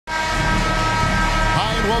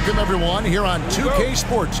Welcome, everyone, here on 2K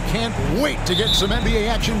Sports. Can't wait to get some NBA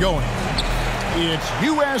action going. It's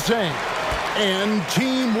USA and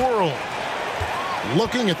Team World.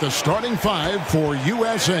 Looking at the starting five for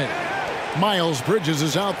USA. Miles Bridges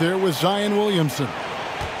is out there with Zion Williamson.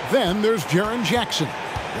 Then there's Jaren Jackson.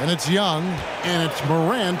 Then it's Young, and it's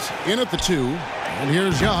Morant in at the 2. And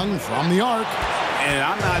here's Young from the arc. And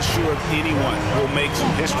I'm not sure if anyone will make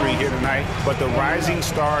some history here tonight, but the Rising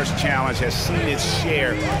Stars Challenge has seen its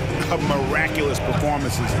share of miraculous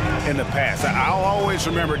performances in the past. I'll always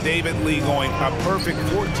remember David Lee going a perfect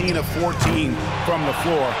 14 of 14 from the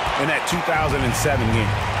floor in that 2007 game.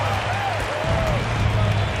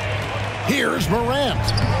 Here's Morant.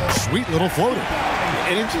 Sweet little floater.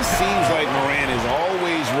 And it just seems like Morant is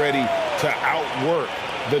always ready to outwork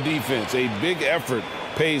the defense. A big effort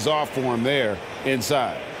pays off for him there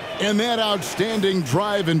inside. And that outstanding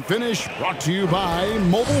drive and finish brought to you by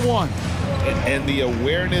Mobile One. And the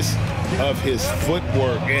awareness of his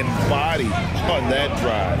footwork and body on that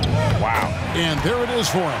drive. Wow. And there it is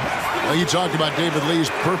for him. Well, you talked about David Lee's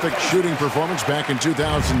perfect shooting performance back in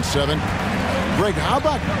 2007. Greg, how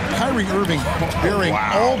about Kyrie Irving bearing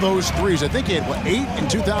all those threes? I think he had, 8 in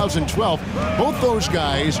 2012. Both those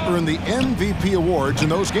guys earned the MVP awards in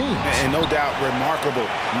those games. And no doubt remarkable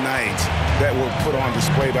nights that were put on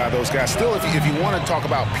display by those guys. Still, if you want to talk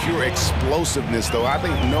about pure explosiveness, though, I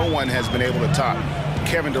think no one has been able to top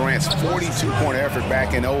Kevin Durant's 42-point effort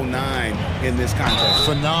back in 2009 in this contest.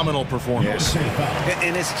 Phenomenal performance. Yes.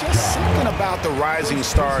 And it's just something about the Rising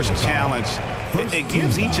Stars Challenge. It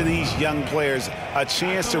gives each of these young players a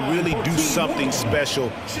chance to really do something special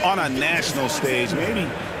on a national stage, maybe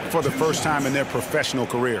for the first time in their professional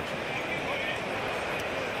career.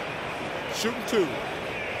 Shooting 2.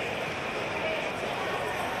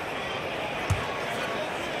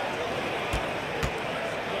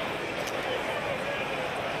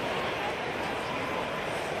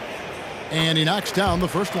 And he knocks down the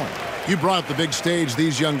first one. You brought up the big stage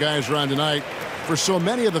these young guys are on tonight. For so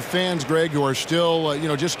many of the fans, Greg, who are still,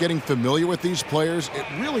 just getting familiar with these players, it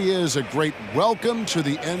really is a great welcome to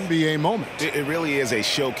the NBA moment. It really is a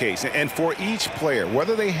showcase. And for each player,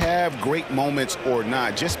 whether they have great moments or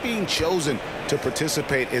not, just being chosen to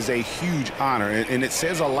participate is a huge honor. And it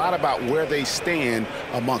says a lot about where they stand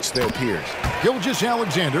amongst their peers.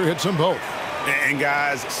 Gilgeous-Alexander hits them both. And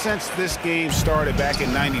guys, since this game started back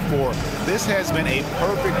in '94, this has been a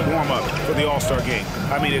perfect warm-up for the All-Star game.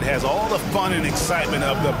 I mean, it has all the fun and excitement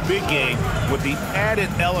of the big game with the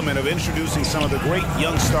added element of introducing some of the great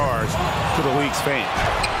young stars to the league's fans.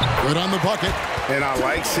 Good on the bucket. And I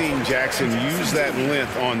like seeing Jackson use that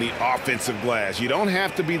length on the offensive glass. You don't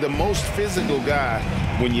have to be the most physical guy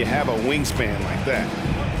when you have a wingspan like that.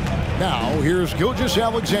 Now, here's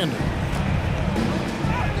Gilgeous-Alexander.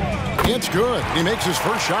 It's good. He makes his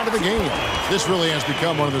first shot of the game. This really has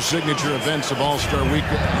become one of the signature events of All-Star Week.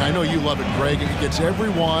 I know you love it, Greg. It gets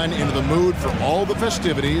everyone into the mood for all the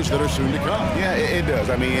festivities that are soon to come. Yeah, it does.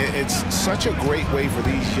 I mean, it's such a great way for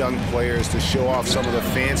these young players to show off some of the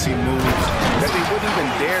fancy moves that they wouldn't even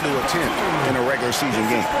dare to attempt in a regular season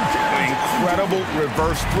game. An incredible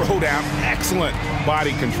reverse throwdown. Excellent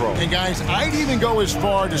body control. And, guys, I'd even go as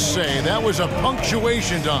far to say that was a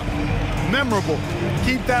punctuation dunk. Memorable.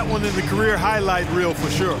 Keep that one in the career highlight reel for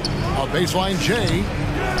sure. A baseline J.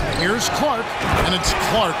 Here's Clark, and it's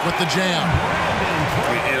Clark with the jam.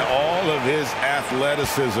 And all of his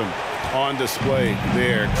athleticism on display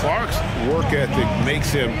there. Clark's work ethic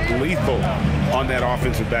makes him lethal on that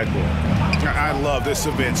offensive backboard. I love this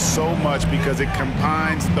event so much because it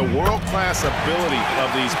combines the world-class ability of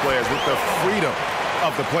these players with the freedom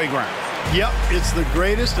of the playground. Yep, it's the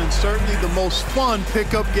greatest and certainly the most fun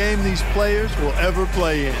pickup game these players will ever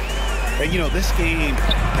play in. And, this game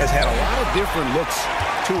has had a lot of different looks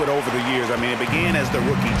to it over the years. I mean, it began as the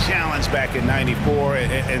Rookie Challenge back in '94,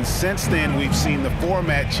 and since then we've seen the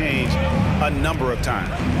format change a number of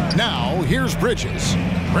times. Now, here's Bridges.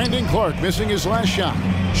 Brandon Clark missing his last shot.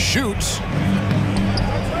 Shoots.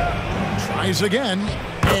 Tries again.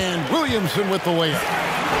 And Williamson with the layup.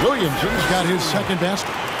 Williamson's got his second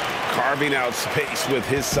basket. Carving out space with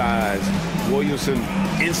his size. Williamson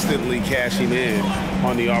instantly cashing in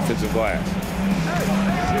on the offensive glass.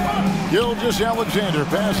 Gilgeous-Alexander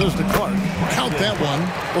passes to Clark. Count that one.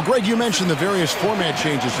 Well, Greg, you mentioned the various format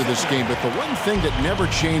changes to this game, but the one thing that never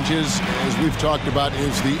changes, as we've talked about,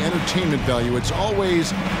 is the entertainment value. It's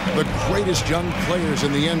always the greatest young players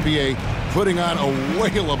in the NBA putting on a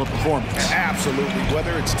whale of a performance. Absolutely.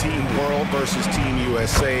 Whether it's Team World versus Team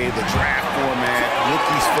USA, the draft format,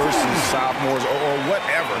 rookies versus sophomores, or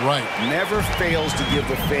whatever. Right. Never fails to give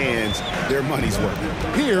the fans their money's worth.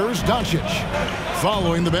 Here's Doncic.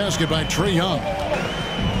 Following the basket by Trae Young.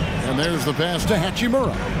 And there's the pass to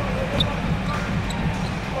Hachimura.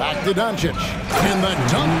 Back to Doncic. And the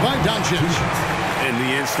dunk by Doncic. And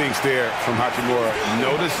the instincts there from Hachimura.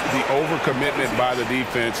 Notice the overcommitment by the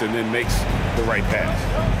defense and then makes the right pass.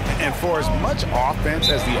 And for as much offense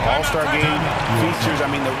as the All-Star game features, I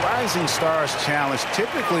mean, the Rising Stars Challenge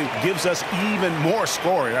typically gives us even more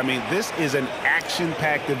scoring. I mean, this is an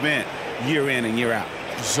action-packed event year in and year out.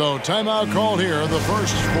 So timeout called here, the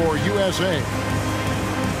first for USA.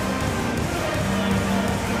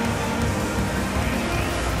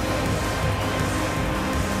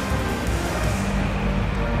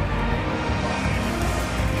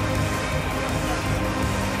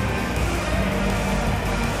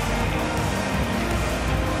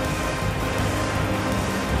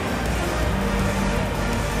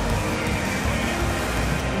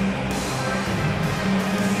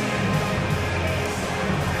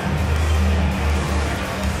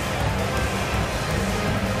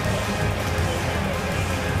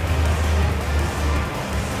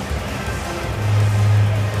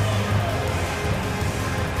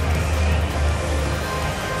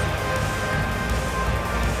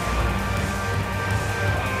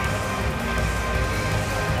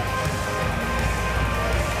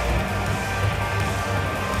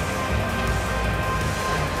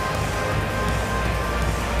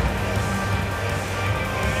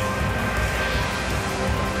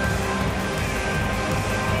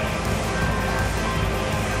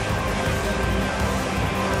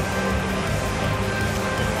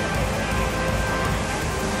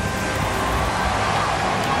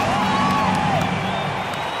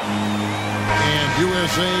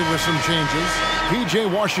 USA with some changes. P.J.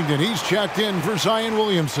 Washington, he's checked in for Zion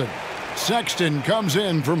Williamson. Sexton comes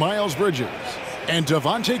in for Miles Bridges. And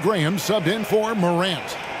Devontae Graham subbed in for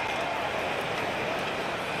Morant.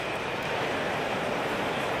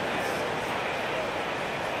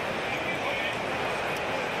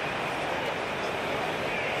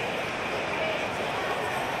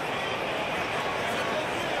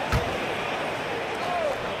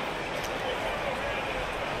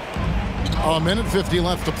 A minute 50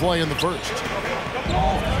 left to play in the first.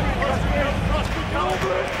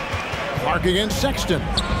 Clark against Sexton.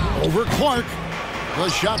 Over Clark. The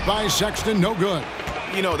shot by Sexton, no good.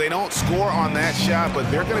 You know, they don't score on that shot,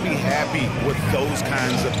 but they're going to be happy with those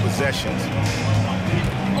kinds of possessions.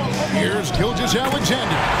 Here's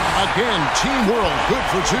Gilgeous-Alexander. Again, Team World, good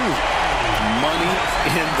for two. Money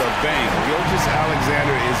in the bank.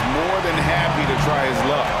 Gilgeous-Alexander is more than happy to try his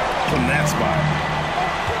luck from that spot.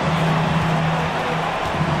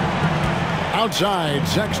 Outside,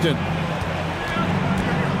 Sexton.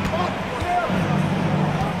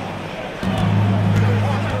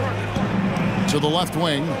 To the left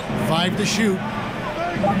wing, 5 to shoot.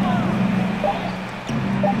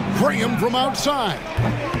 Graham from outside.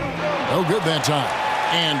 No good that time.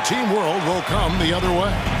 And Team World will come the other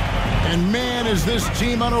way. And man, is this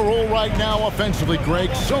team on a roll right now offensively,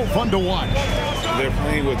 Greg. So fun to watch. They're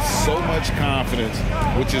playing with so much confidence,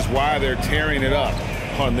 which is why they're tearing it up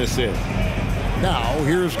on this end. Now,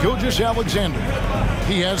 here's Gilgeous-Alexander.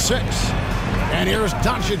 He has 6. And here's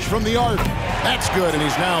Doncic from the arc. That's good, and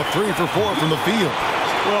he's now 3 for 4 from the field.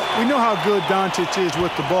 Well, we know how good Doncic is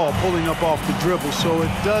with the ball, pulling up off the dribble, so it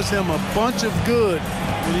does him a bunch of good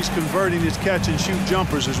when he's converting his catch-and-shoot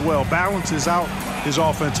jumpers as well. Balances out his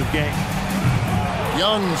offensive game.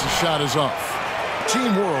 Young's shot is off.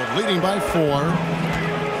 Team World leading by 4.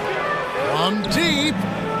 From deep.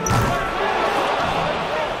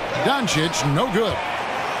 Doncic, no good.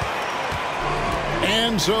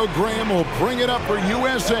 And so Graham will bring it up for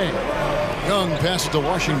USA. Young passes to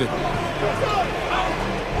Washington.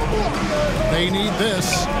 They need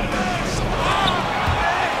this.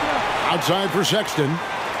 Outside for Sexton.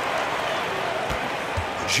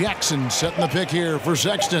 Jackson setting the pick here for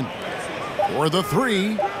Sexton. For the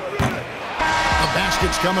 3. The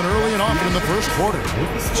basket's coming early and often in the first quarter.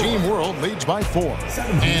 Team World leads by 4.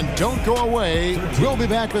 And don't go away. We'll be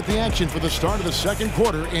back with the action for the start of the second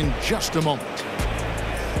quarter in just a moment.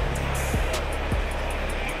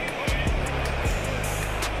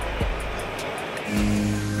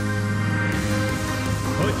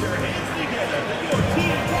 Put your hands together for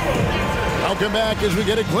Team World. Welcome back as we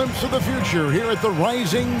get a glimpse of the future here at the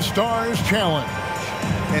Rising Stars Challenge.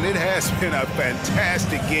 And it has been a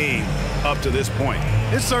fantastic game up to this point.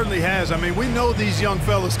 It certainly has. I mean, we know these young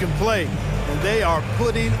fellas can play, and they are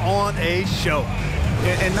putting on a show.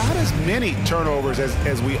 And not as many turnovers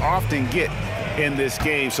as we often get in this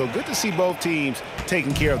game. So good to see both teams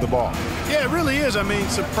taking care of the ball. Yeah, it really is. I mean,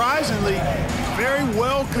 surprisingly, very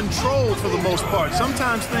well controlled for the most part.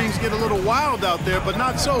 Sometimes things get a little wild out there, but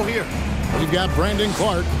not so here. We've got Brandon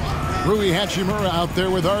Clark, Rui Hachimura out there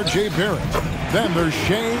with R.J. Barrett. Then there's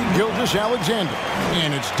Shai Gilgeous-Alexander.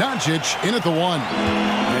 And it's Doncic in at the 1.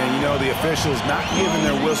 And, you know, the officials not giving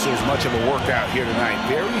their whistles much of a workout here tonight.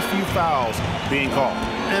 Very few fouls being called.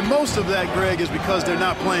 And most of that, Greg, is because they're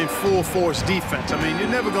not playing full-force defense. I mean, you're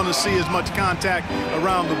never going to see as much contact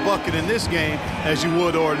around the bucket in this game as you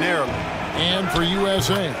would ordinarily. And for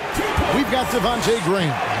USA, we've got Devontae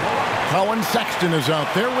Graham. Colin Sexton is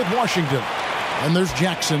out there with Washington. And there's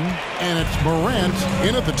Jackson, and it's Morant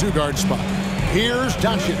in at the 2-guard spot. Here's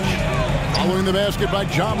Doncic, following the basket by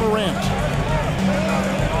Ja Morant.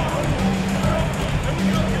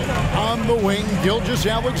 On the wing,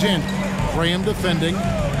 Gilgeous-Alexander. Graham defending.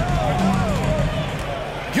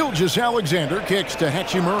 Gilgeous-Alexander kicks to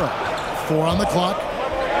Hachimura. 4 on the clock.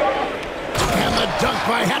 And the dunk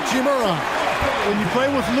by Hachimura. When you play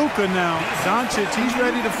with Luka now, Doncic, he's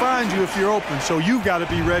ready to find you if you're open, so you've got to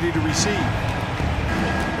be ready to receive.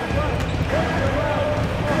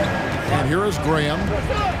 And here is Graham.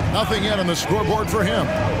 Nothing yet on the scoreboard for him.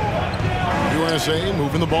 USA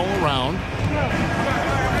moving the ball around.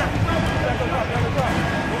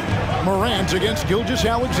 Morant against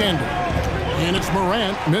Gilgeous-Alexander. And it's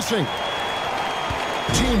Morant missing.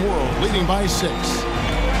 Team World leading by 6.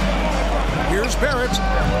 Here's Barrett.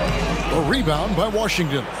 A rebound by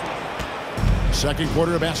Washington. Second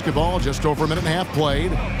quarter of basketball, just over a minute and a half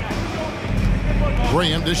played.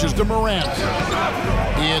 Graham dishes to Morant.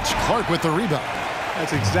 It's Clark with the rebound.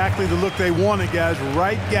 That's exactly the look they wanted, guys.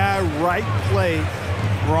 Right guy, right play,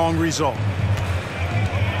 wrong result.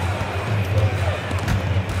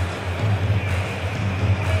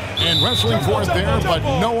 And wrestling for it there, but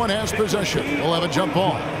no one has possession. We'll have a jump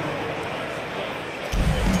ball.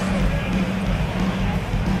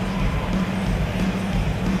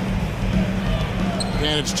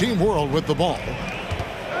 And it's Team World with the ball.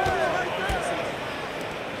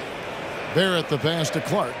 Barrett the pass to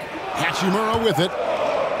Clark. Hachimura with it.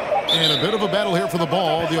 And a bit of a battle here for the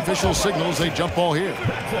ball. The official signals a jump ball here.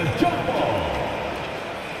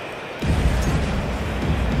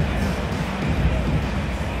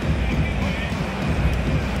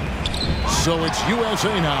 So it's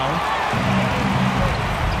USA now.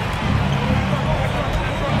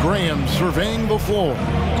 Graham surveying the floor.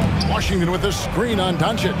 Washington with a screen on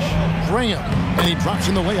Doncic. Graham, and he drops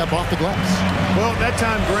in the layup off the glass. Well, that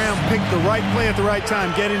time Graham picked the right play at the right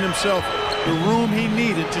time, getting himself the room he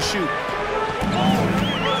needed to shoot.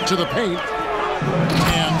 To the paint.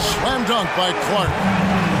 And slam dunk by Clark.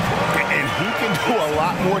 And he can do a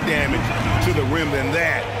lot more damage to the rim than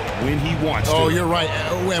that when he wants to. Oh, you're right.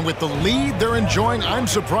 And with the lead they're enjoying, I'm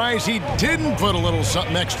surprised he didn't put a little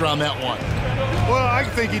something extra on that one. Well, I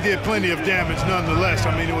think he did plenty of damage nonetheless.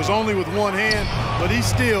 I mean, it was only with one hand, but he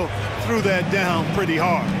still threw that down pretty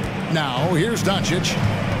hard. Now, here's Doncic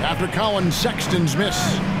after Colin Sexton's miss.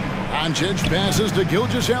 Doncic passes to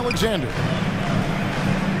Gilgeous-Alexander.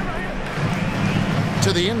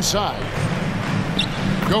 To the inside.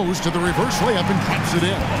 Goes to the reverse layup and drops it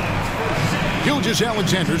in.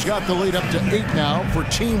 Gilgeous-Alexander's got the lead up to 8 now for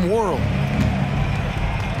Team World.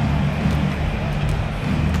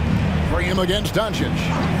 Graham against Doncic.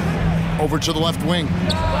 Over to the left wing.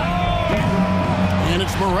 And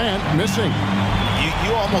it's Morant missing.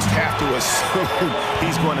 You almost have to assume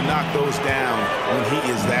he's going to knock those down when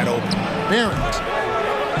he is that open. Barrett.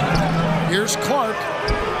 Here's Clark.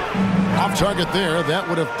 Off target there. That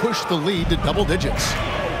would have pushed the lead to double digits.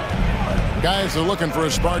 Guys are looking for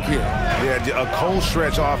a spark here. Yeah, a cold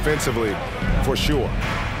stretch offensively for sure.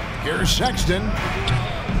 Here's Sexton.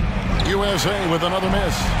 USA with another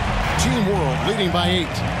miss. Team World leading by 8.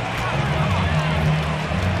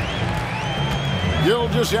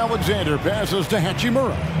 Gilgeous-Alexander passes to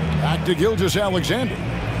Hachimura. Back to Gilgeous-Alexander.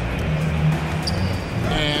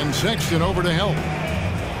 And Sexton over to help.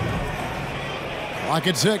 Clock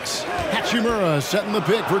at 6. Hachimura setting the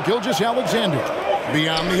pick for Gilgeous-Alexander.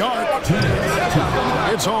 Beyond the arc.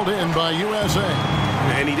 It's hauled in by USA.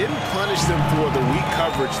 And he didn't punish them for the weak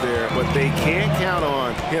coverage there, but they can't count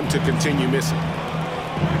on him to continue missing.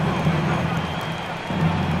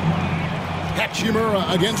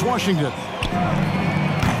 Hachimura against Washington.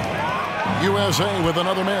 USA with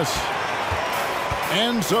another miss.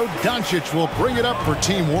 And so Doncic will bring it up for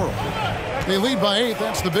Team World. They lead by 8.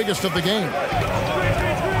 That's the biggest of the game.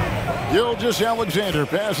 Gilgeous-Alexander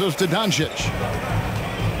passes to Doncic.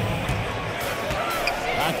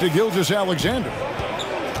 Back to Gilgeous-Alexander.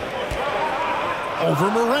 Over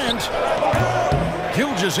Morant.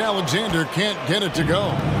 Gilgeous-Alexander can't get it to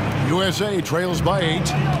go. USA trails by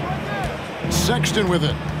 8. Sexton with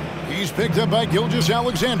it. He's picked up by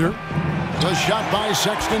Gilgeous-Alexander. The shot by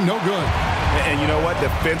Sexton, no good. And you know what?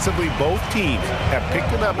 Defensively, both teams have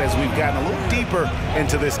picked it up as we've gotten a little deeper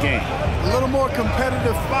into this game. A little more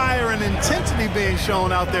competitive fire and intensity being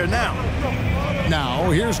shown out there now. Now,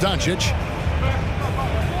 here's Doncic.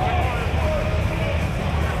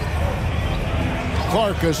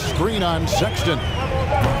 Clark, a screen on Sexton.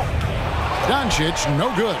 Doncic,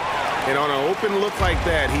 no good. And on an open look like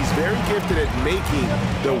that, he's very gifted at making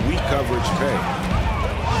the weak coverage pay.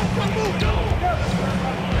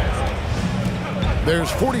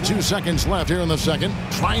 There's 42 seconds left here in the second.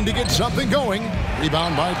 Trying to get something going.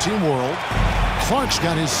 Rebound by Team World. Clark's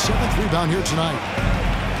got his 7th rebound here tonight.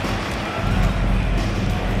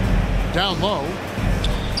 Down low.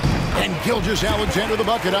 And Gilgeous-Alexander the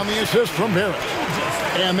bucket on the assist from Barrett.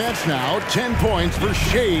 And that's now 10 points for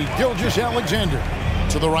Shai Gilgeous-Alexander.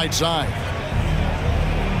 To the right side.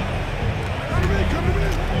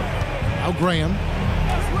 Now Graham.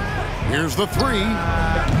 Here's the 3.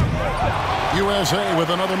 USA with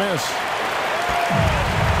another miss.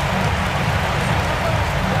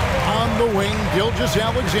 On the wing,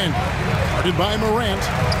 Gilgeous-Alexander. Guarded by Morant.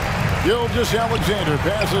 Gilgeous-Alexander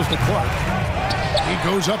passes to Clark. He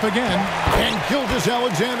goes up again. And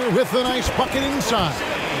Gilgeous-Alexander with the nice bucket inside.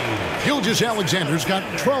 Gilgeous-Alexander's got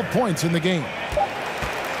 12 points in the game.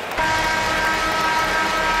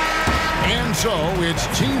 And so it's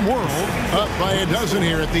Team World up by a dozen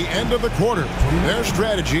here at the end of the quarter. Their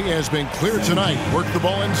strategy has been clear tonight. Work the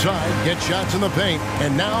ball inside, get shots in the paint,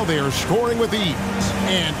 and now they are scoring with ease.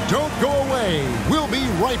 And don't go away. We'll be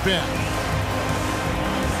right back.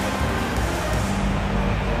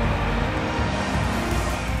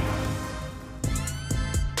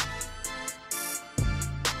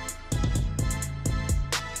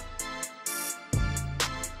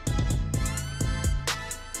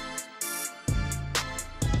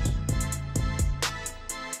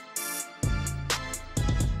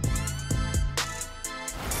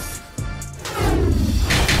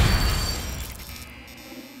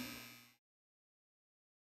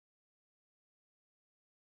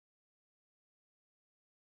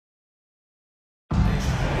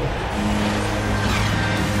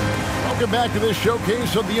 Welcome back to this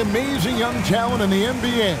showcase of the amazing young talent in the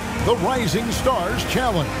NBA, the Rising Stars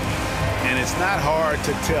Challenge. And it's not hard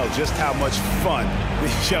to tell just how much fun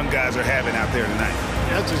these young guys are having out there tonight.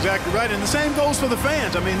 That's exactly right. And the same goes for the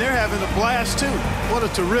fans. I mean, they're having a blast, too. What a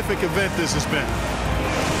terrific event this has been.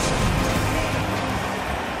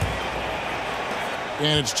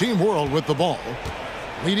 And it's Team World with the ball,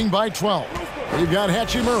 leading by 12. We've got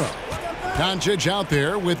Hachimura. Doncic out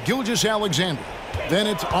there with Gilgeous-Alexander. Then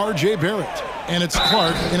it's R.J. Barrett. And it's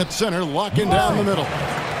Clark in at center, locking down the middle.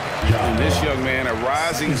 And this young man, a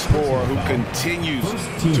rising scorer who continues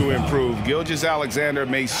to improve. Gilgeous-Alexander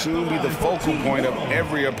may soon be the focal point of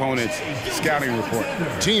every opponent's scouting report.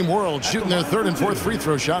 Team World shooting their 3rd and 4th free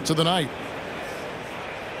throw shots of the night.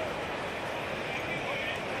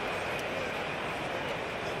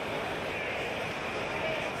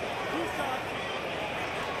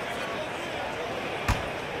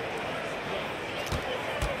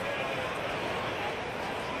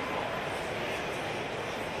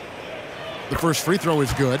 The first free throw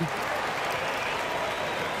is good.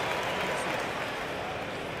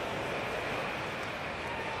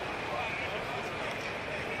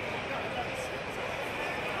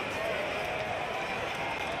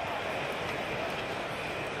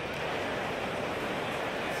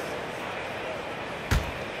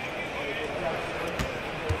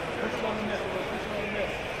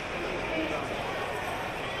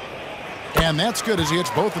 And that's good as he hits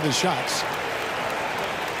both of his shots.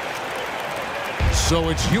 So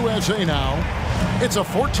it's USA now. It's a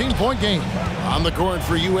 14-point game. On the court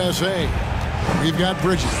for USA, we've got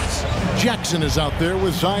Bridges. Jackson is out there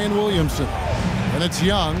with Zion Williamson. And it's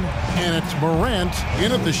Young, and it's Morant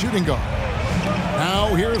in at the shooting guard.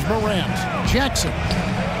 Now here's Morant. Jackson.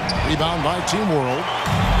 Rebound by Team World.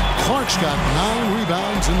 Clark's got 9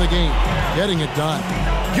 rebounds in the game. Getting it done.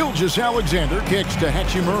 Gilgeous-Alexander kicks to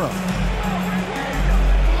Hachimura.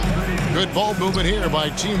 Good ball movement here by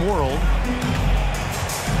Team World.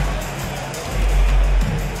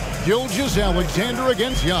 Gilgeous-Alexander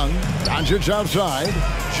against Young. Doncic outside.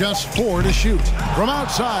 Just 4 to shoot. From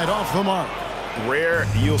outside, off the mark. Rare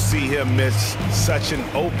you'll see him miss such an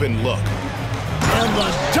open look. And the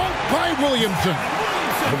dunk by Williamson.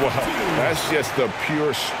 Wow, that's just the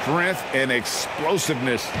pure strength and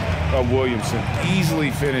explosiveness of Williamson.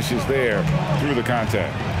 Easily finishes there through the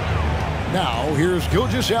contact. Now, here's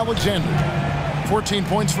Gilgeous-Alexander. 14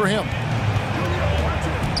 points for him.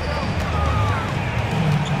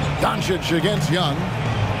 Doncic against Young.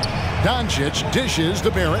 Doncic dishes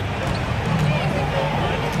to Barrett.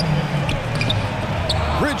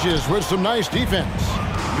 Bridges with some nice defense.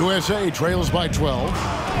 USA trails by 12.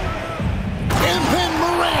 And then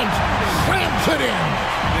Morant slams it in.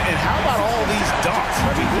 And how about all these dunks?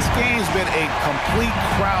 I mean, this game's been a complete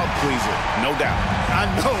crowd pleaser, no doubt. I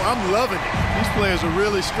know, I'm loving it. These players are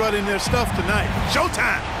really strutting their stuff tonight.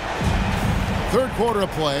 Showtime! Third quarter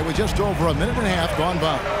of play with just over a minute and a half gone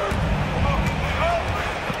by.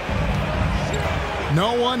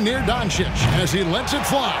 No one near Doncic as he lets it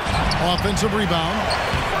fly. Offensive rebound.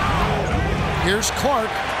 Here's Clark.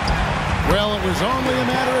 Well, it was only a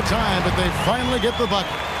matter of time, but they finally get the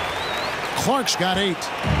bucket. Clark's got 8.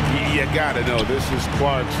 You got to know this is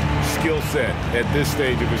Clark's skill set at this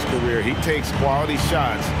stage of his career. He takes quality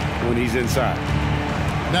shots when he's inside.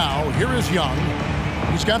 Now, here is Young.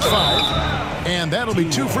 He's got 5. And that'll be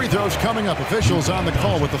 2 free throws coming up. Officials on the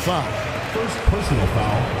call with the foul. First personal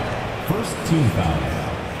foul. First team foul.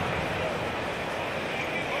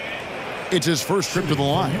 It's his first trip to the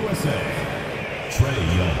line. USA.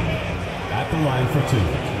 Trae Young at the line for 2.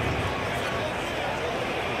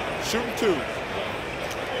 Shooting 2.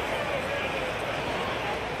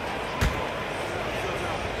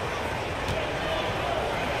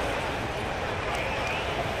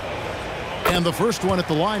 And the first one at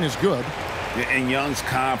the line is good. And Young's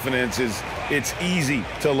confidence it's easy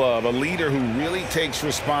to love. A leader who really takes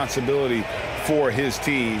responsibility for his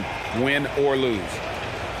team, win or lose.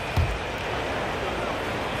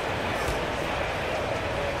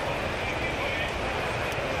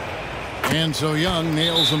 And so Young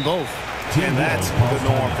nails them both. And that's the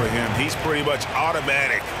norm for him. He's pretty much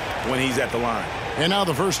automatic when he's at the line. And now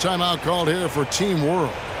the first timeout called here for Team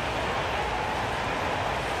World.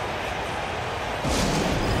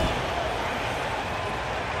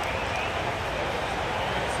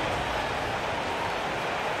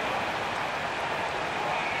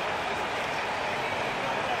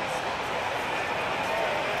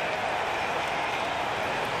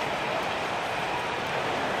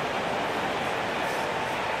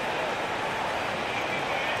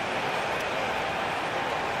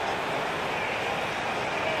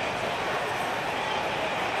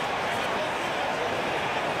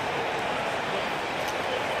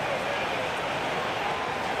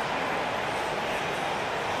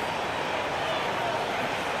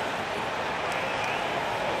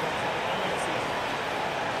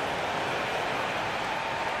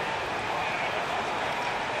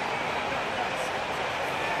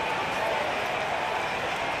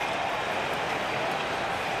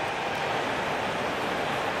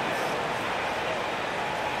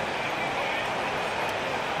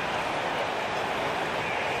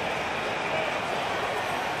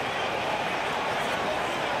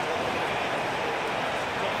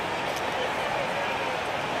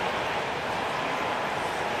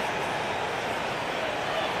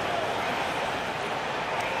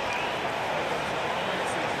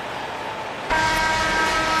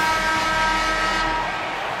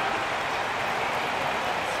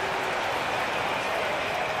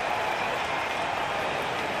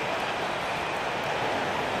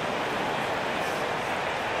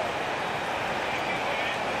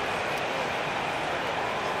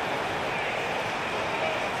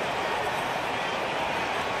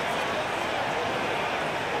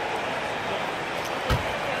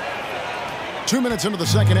 Two minutes into the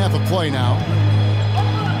second half of play now.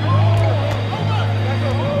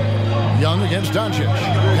 Young against Doncic.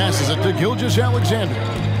 Passes it to Gilgeous-Alexander.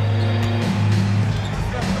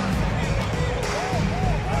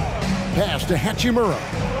 Pass to Hachimura.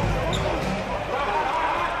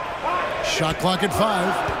 Shot clock at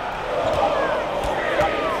 5.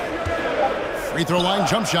 Free throw line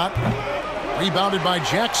jump shot. Rebounded by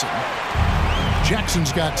Jackson.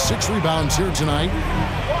 Jackson's got 6 rebounds here tonight.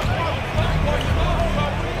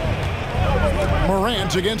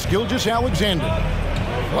 Morant against Gilgeous-Alexander.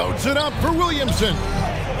 Loads it up for Williamson.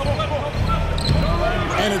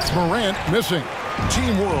 And it's Morant missing.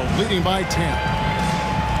 Team World leading by 10.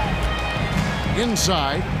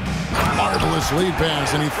 Inside. Marvelous lead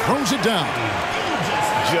pass, and he throws it down.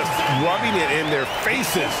 Just rubbing it in their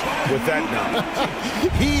faces with that dunk.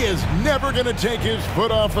 He is never going to take his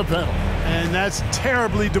foot off the pedal. And that's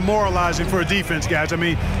terribly demoralizing for a defense, guys. I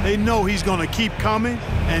mean, they know he's going to keep coming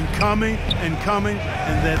and coming and coming,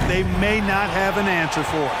 and that they may not have an answer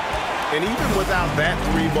for it. And even without that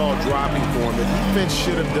 3-ball dropping for him, the defense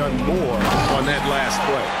should have done more on that last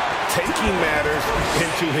play, taking matters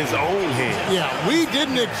into his own hands. Yeah, we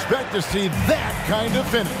didn't expect to see that kind of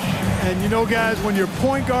finish. And you know, guys, when your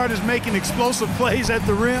point guard is making explosive plays at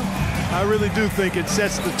the rim, I really do think it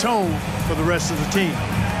sets the tone for the rest of the team.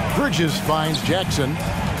 Bridges finds Jackson.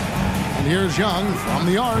 And here's Young from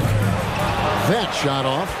the arc. That shot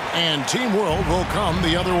off, and Team World will come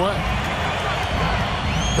the other way.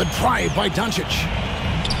 The drive by Doncic.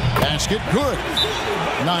 Basket good.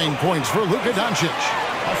 9 points for Luka Doncic.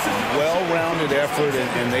 Well-rounded effort,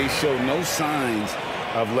 and they show no signs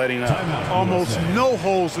of letting up. Almost no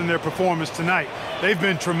holes in their performance tonight. They've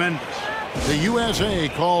been tremendous. The USA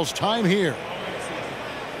calls time here.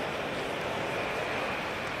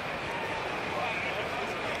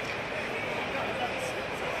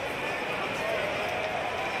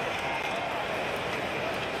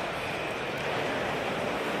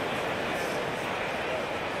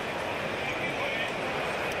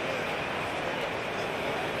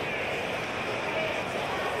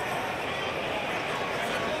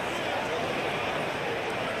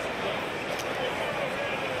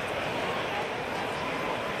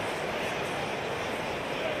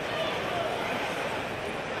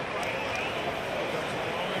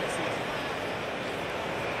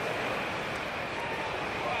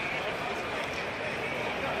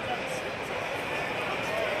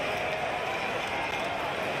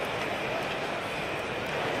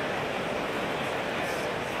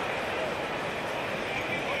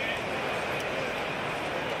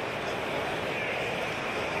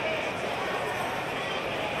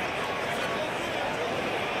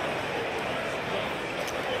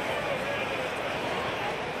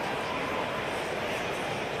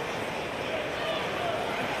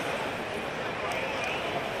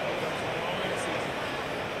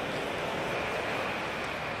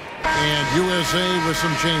 And USA with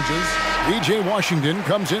some changes. B.J. Washington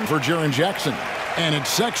comes in for Jaren Jackson. And it's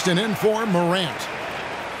Sexton in for Morant.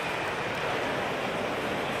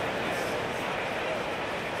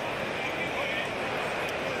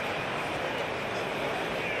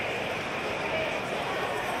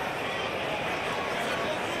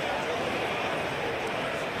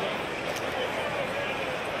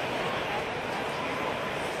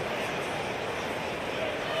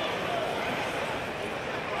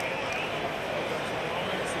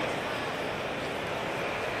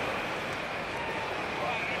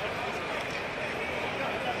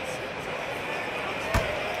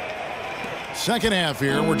 Second half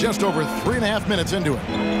here. We're just over 3.5 minutes into it.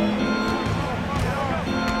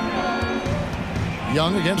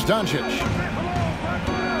 Young against Doncic.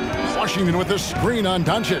 Washington with the screen on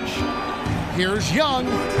Doncic. Here's Young.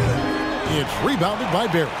 It's rebounded by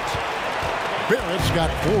Barrett. Barrett's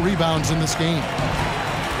got 4 rebounds in this game.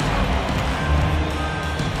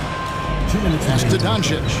 Pass to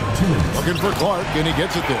Doncic. Looking for Clark, and he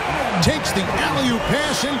gets it there. Takes the alley-oop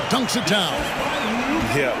pass and dunks it down.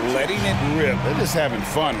 Yeah, letting it rip. They're just having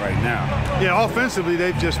fun right now. Yeah, offensively,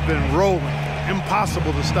 they've just been rolling.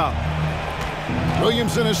 Impossible to stop.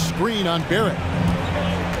 Williamson a screen on Barrett.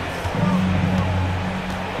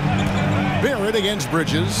 Barrett against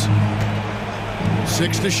Bridges.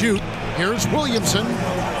 6 to shoot. Here's Williamson.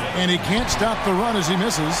 And he can't stop the run as he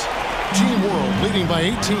misses. Team World leading by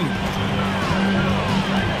 18.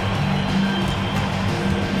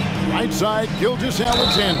 Right side,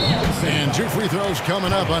 Gilgeous-Alexander. And 2 free throws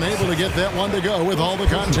coming up. Unable to get that one to go with all the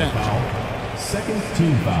contact. Second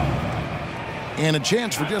team foul. And a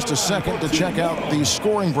chance for just a second to check out the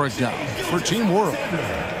scoring breakdown for Team World.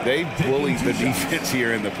 They bullied the defense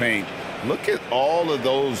here in the paint. Look at all of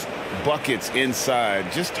those buckets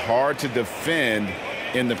inside. Just hard to defend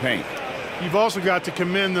in the paint. You've also got to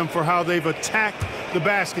commend them for how they've attacked the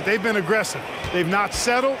basket. They've been aggressive. They've not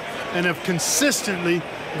settled and have consistently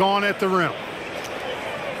gone at the rim.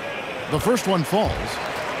 The first one falls.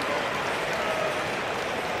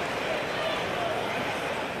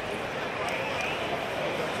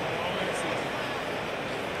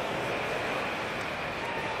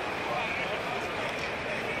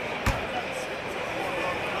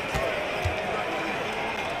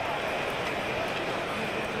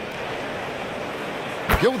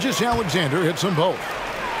 Gilgeous-Alexander hits them both.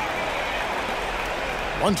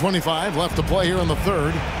 1:25 left to play here in the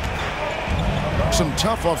third. Some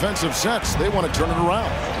tough offensive sets. They want to turn it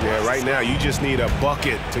around. Yeah, right now you just need a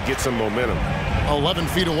bucket to get some momentum. 11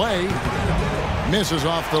 feet away. Misses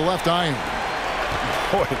off the left iron.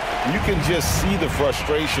 boy, you can just see the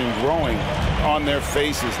frustration growing on their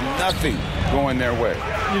faces. Nothing going their way.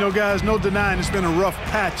 You know, guys, no denying it's been a rough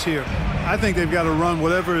patch here. I think they've got to run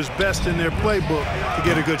whatever is best in their playbook to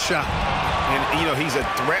get a good shot. And, you know, he's a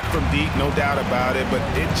threat from deep, no doubt about it, but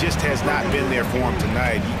it just has not been there for him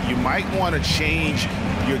tonight. You might want to change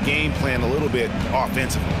your game plan a little bit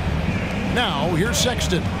offensively. Now, here's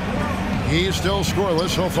Sexton. He's still scoreless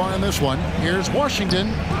so far in this one. Here's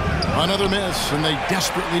Washington. Another miss, and they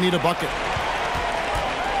desperately need a bucket.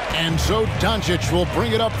 And so Doncic will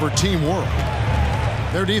bring it up for Team World.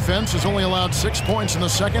 Their defense has only allowed 6 points in the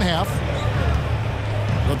second half.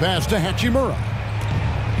 The pass to Hachimura.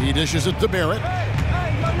 He dishes it to Barrett.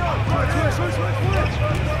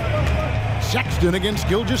 Sexton against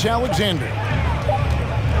Gilgeous-Alexander.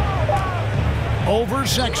 Over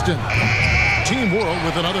Sexton. Team World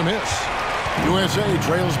with another miss. USA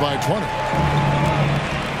trails by 20.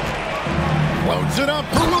 Loads it up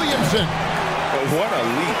for Williamson. What a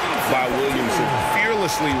leap by Williamson.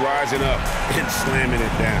 Fearlessly rising up and slamming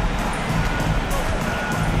it down.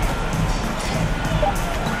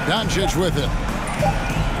 Doncic with it.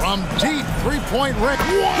 From deep, three-point range.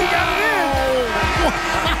 Wow! He got it in!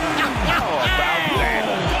 How about that?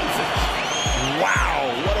 Wow,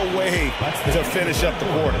 what a way to finish up the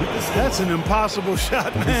quarter. That's an impossible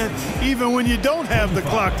shot, man, even when you don't have the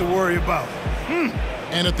clock to worry about.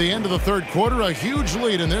 And at the end of the third quarter, a huge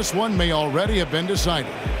lead in this one may already have been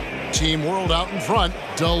decided. Team World out in front,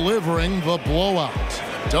 delivering the blowout.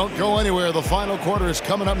 Don't go anywhere. The final quarter is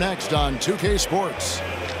coming up next on 2K Sports.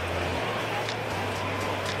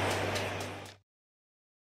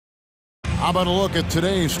 How about a look at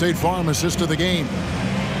today's State Farm assist of the game?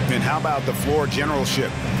 And how about the floor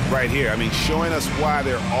generalship right here? I mean, showing us why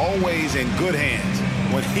they're always in good hands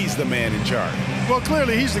when he's the man in charge. Well,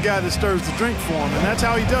 clearly he's the guy that stirs the drink for him, and that's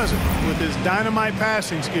how he does it, with his dynamite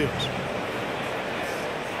passing skills.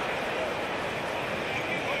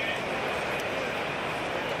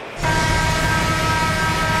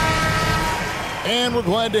 And we're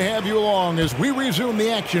glad to have you along as we resume the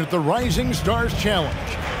action at the Rising Stars Challenge.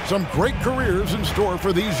 Some great careers in store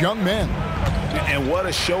for these young men. And what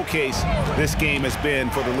a showcase this game has been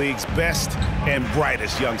for the league's best and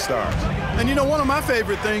brightest young stars. And you know, one of my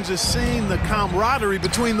favorite things is seeing the camaraderie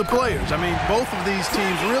between the players. I mean, both of these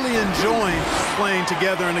teams really enjoying playing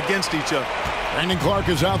together and against each other. Brandon Clark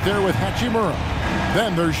is out there with Hachimura.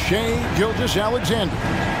 Then there's Shai Gilgeous-Alexander.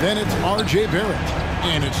 Then it's R.J. Barrett.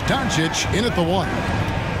 And it's Doncic in at the one.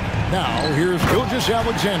 Now here's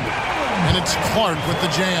Gilgeous-Alexander. And it's Clark with the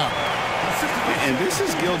jam. And this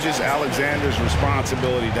is Gilgeous-Alexander's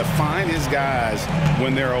responsibility to find his guys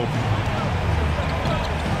when they're open.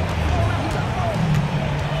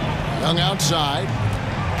 Young outside.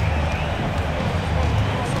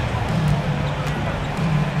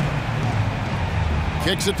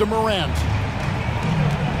 Kicks it to Morant.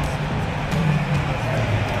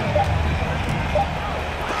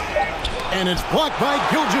 And it's blocked by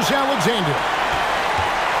Gilgeous-Alexander.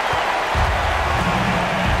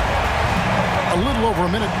 A little over a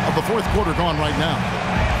minute of the fourth quarter gone right now.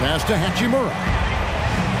 Pass to Hachimura.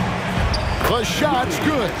 The shot's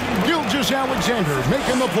good. Gilgeous-Alexander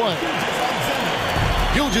making the play.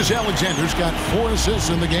 Gilgeous-Alexander's got 4 assists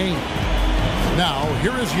in the game. Now,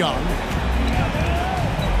 here is Young.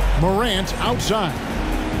 Morant outside.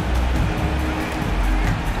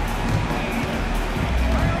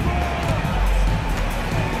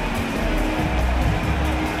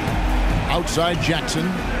 Outside Jackson.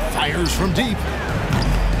 Fires from deep.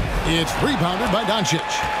 It's rebounded by Doncic.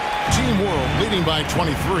 Team World leading by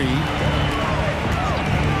 23.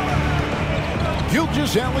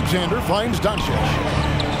 Gilgeous-Alexander finds Doncic.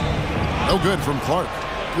 No good from Clark.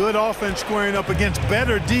 Good offense squaring up against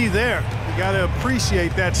better D there. You got to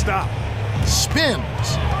appreciate that stop.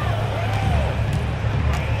 Spins.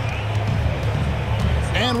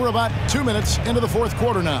 And we're about 2 minutes into the fourth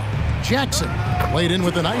quarter now. Jackson laid in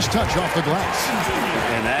with a nice touch off the glass.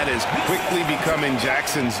 And that is quickly becoming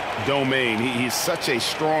Jackson's domain. He's such a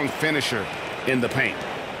strong finisher in the paint.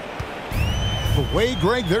 The way,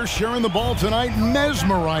 Greg, they're sharing the ball tonight,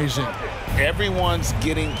 mesmerizing. Everyone's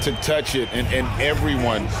getting to touch it, and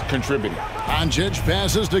everyone's contributing. Doncic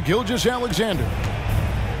passes to Gilgeous-Alexander.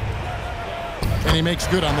 And he makes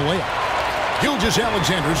good on the layup.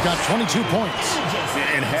 Gilgeous-Alexander's got 22 points.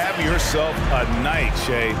 And have yourself a night,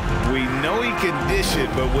 Shai. We know he can dish it,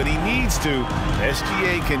 but when he needs to,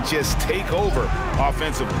 SGA can just take over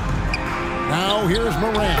offensively. Now here's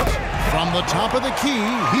Morant. From the top of the key,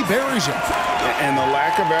 he buries it. And the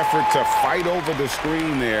lack of effort to fight over the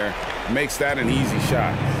screen there makes that an easy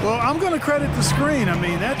shot. Well, I'm going to credit the screen. I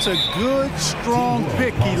mean, that's a good, strong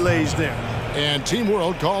pick he lays there. And Team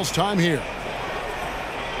World calls time here.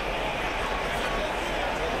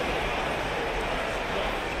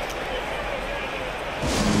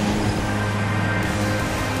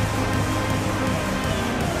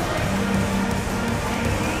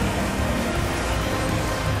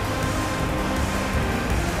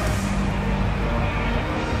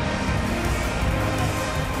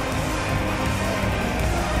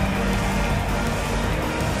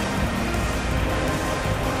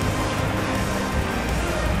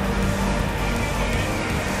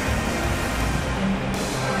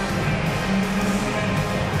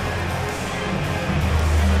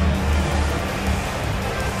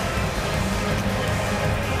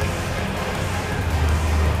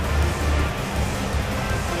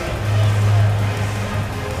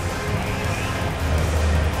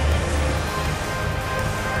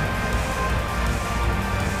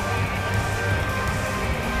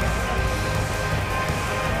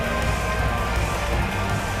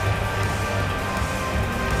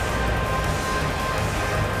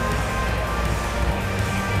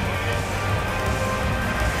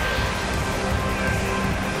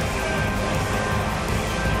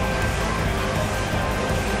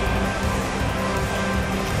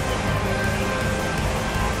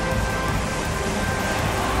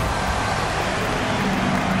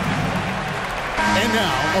 And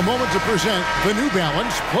now, a moment to present the New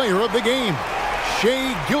Balance Player of the Game,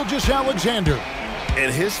 Shai Gilgeous-Alexander.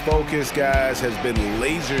 And his focus, guys, has been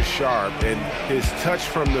laser sharp, and his touch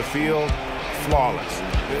from the field, flawless.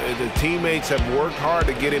 The teammates have worked hard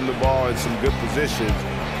to get him the ball in some good positions,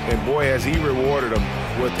 and boy, has he rewarded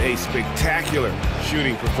them with a spectacular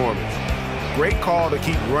shooting performance. Great call to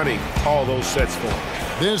keep running all those sets for him.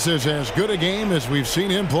 This is as good a game as we've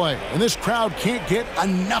seen him play, and this crowd can't get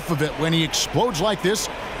enough of it. When he explodes like this,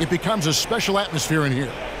 it becomes a special atmosphere in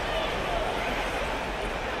here.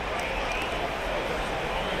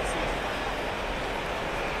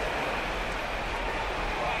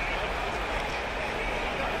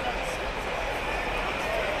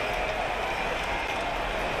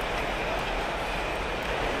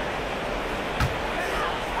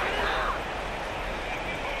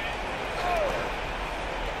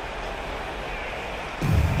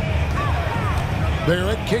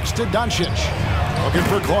 Barrett kicks to Doncic. Looking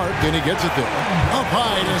for Clark, and he gets it there. Up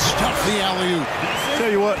high to stuff the alley-oop. Tell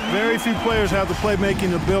you what, very few players have the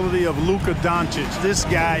playmaking ability of Luka Doncic. This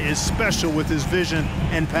guy is special with his vision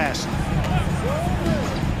and passing.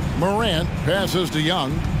 Morant passes to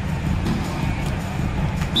Young.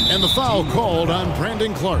 And the foul called on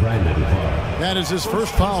Brandon Clark. That is his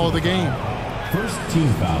first foul of the game. First team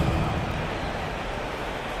foul.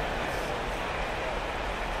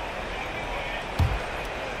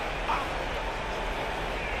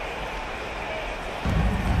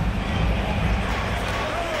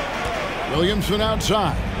 Williamson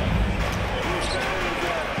outside.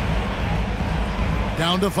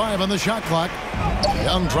 Down to 5 on the shot clock.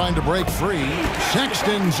 Young trying to break free.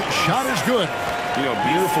 Sexton's shot is good. You know,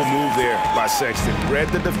 beautiful move there by Sexton. Read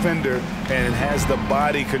the defender and has the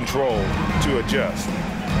body control to adjust.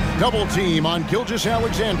 Double team on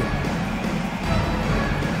Gilgeous-Alexander.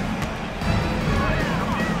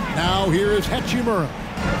 Now here is Hachimura.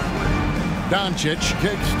 Doncic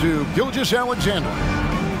kicks to Gilgeous-Alexander.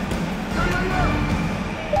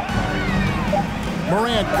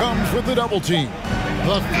 Morant comes with the double team.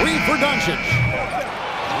 The three for Doncic.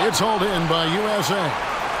 It's hauled in by USA.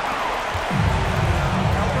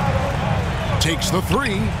 Takes the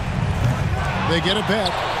three. They get it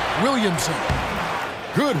back. Williamson.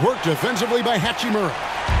 Good work defensively by Hachimura.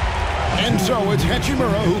 And so it's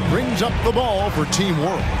Hachimura who brings up the ball for Team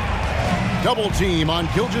World. Double team on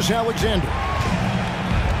Gilgeous-Alexander.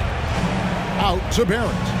 Out to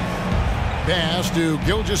Barrett. Pass to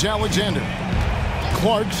Gilgeous-Alexander.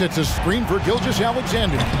 Clark sets a screen for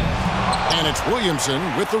Gilgeous-Alexander. And it's Williamson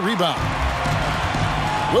with the rebound.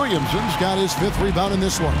 Williamson's got his 5th rebound in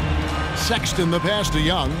this one. Sexton the pass to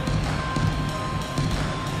Young.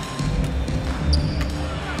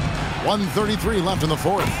 1:33 left in the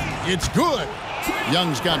 4th. It's good.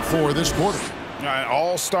 Young's got 4 this quarter. An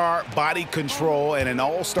all-star body control and an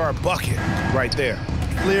all-star bucket right there.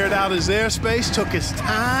 Cleared out his airspace, took his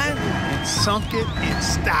time, and sunk it in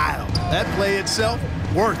style. That play itself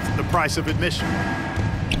worth the price of admission.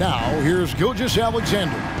 Now here's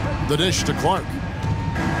Gilgeous-Alexander. The dish to Clark.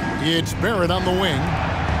 It's Barrett on the wing.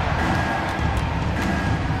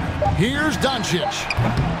 Here's Doncic.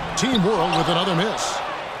 Team World with another miss.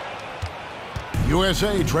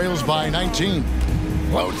 USA trails by 19.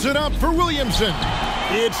 Floats it up for Williamson.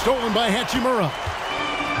 It's stolen by Hachimura.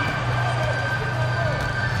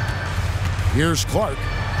 Here's Clark.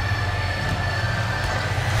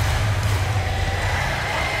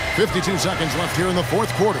 52 seconds left here in the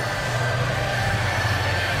fourth quarter.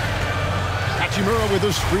 Hachimura with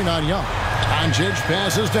a screen on Young. Doncic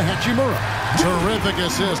passes to Hachimura. Terrific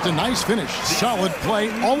assist, a nice finish. Solid play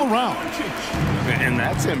all around. And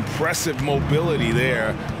that's impressive mobility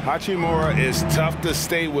there. Hachimura is tough to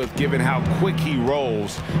stay with given how quick he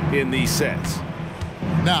rolls in these sets.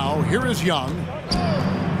 Now, here is Young.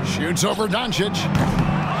 Shoots over Doncic.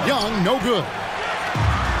 Young, no good.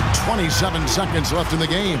 27 seconds left in the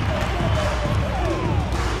game.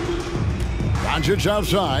 Doncic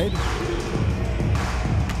outside.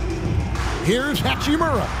 Here's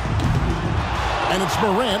Hachimura. And it's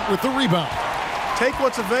Morant with the rebound. Take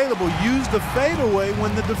what's available. Use the fadeaway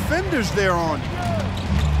when the defender's there on you.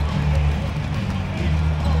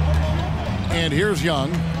 And here's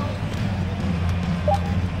Young.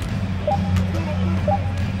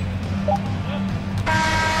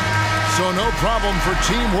 So no problem for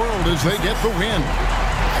Team World as they get the win.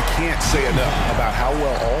 I can't say enough about how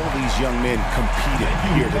well all these young men competed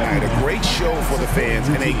here tonight. A great show for the fans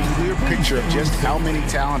and a clear picture of just how many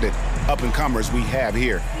talented up-and-comers we have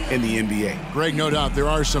here in the NBA. Greg, no doubt there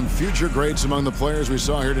are some future greats among the players we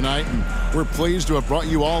saw here tonight, and we're pleased to have brought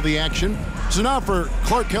you all the action. So now for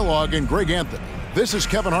Clark Kellogg and Greg Anthony, this is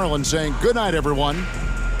Kevin Harlan saying good night, everyone.